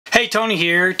Hey, Tony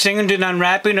here. Today I'm going to do an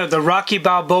unwrapping of the Rocky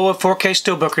Balboa 4K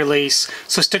Steelbook release,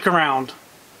 so stick around.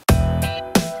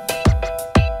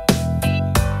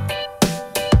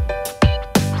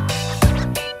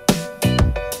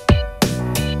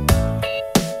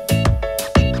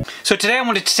 So today I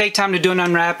wanted to take time to do an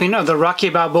unwrapping of the Rocky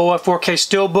Balboa 4K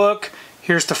Steelbook.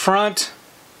 Here's the front,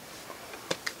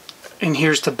 and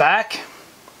here's the back.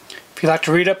 If you'd like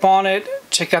to read up on it,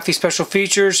 check out these special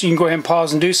features, you can go ahead and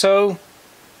pause and do so.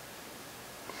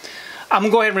 I'm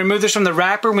going to go ahead and remove this from the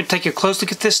wrapper. I'm going to take a close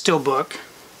look at this Steelbook.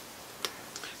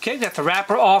 Okay, got the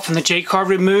wrapper off and the J card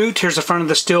removed. Here's the front of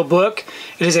the Steelbook.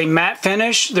 It is a matte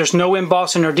finish. There's no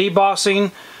embossing or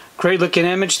debossing. Great looking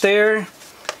image there. And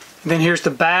then here's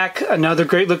the back, another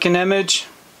great looking image.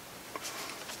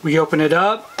 We open it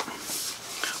up.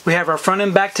 We have our front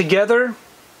and back together.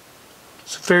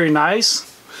 It's very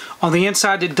nice. On the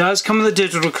inside it does come with a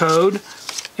digital code.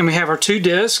 And we have our 2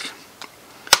 discs.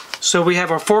 So we have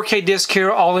our 4K disc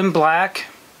here all in black,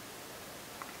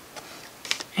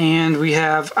 and we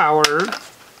have our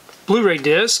Blu-ray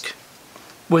disc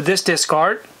with this disc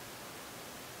art,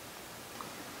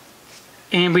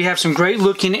 and we have some great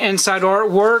looking inside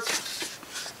artwork.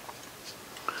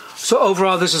 So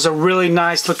overall this is a really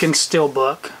nice looking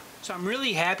Steelbook. So I'm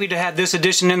really happy to have this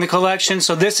edition in the collection.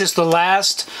 So this is the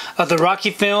last of the Rocky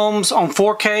films on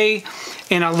 4K,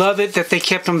 and I love it that they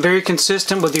kept them very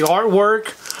consistent with the artwork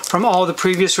from all the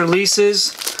previous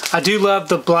releases. I do love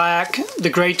the black, the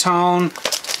gray tone,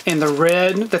 and the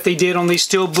red that they did on these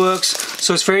Steelbooks.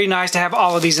 So it's very nice to have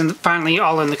all of these finally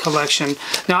all in the collection.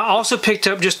 Now I also picked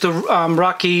up just the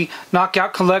Rocky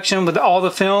Knockout collection with all the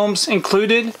films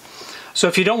included. So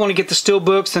if you don't want to get the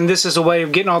Steelbooks, then this is a way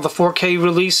of getting all the 4K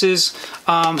releases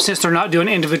since they're not doing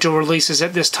individual releases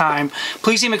at this time.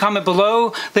 Please leave me a comment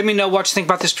below. Let me know what you think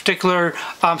about this particular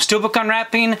Steelbook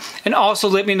unwrapping, and also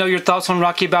let me know your thoughts on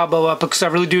Rocky Balboa, because I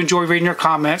really do enjoy reading your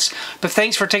comments. But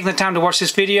thanks for taking the time to watch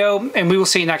this video, and we will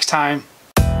see you next time.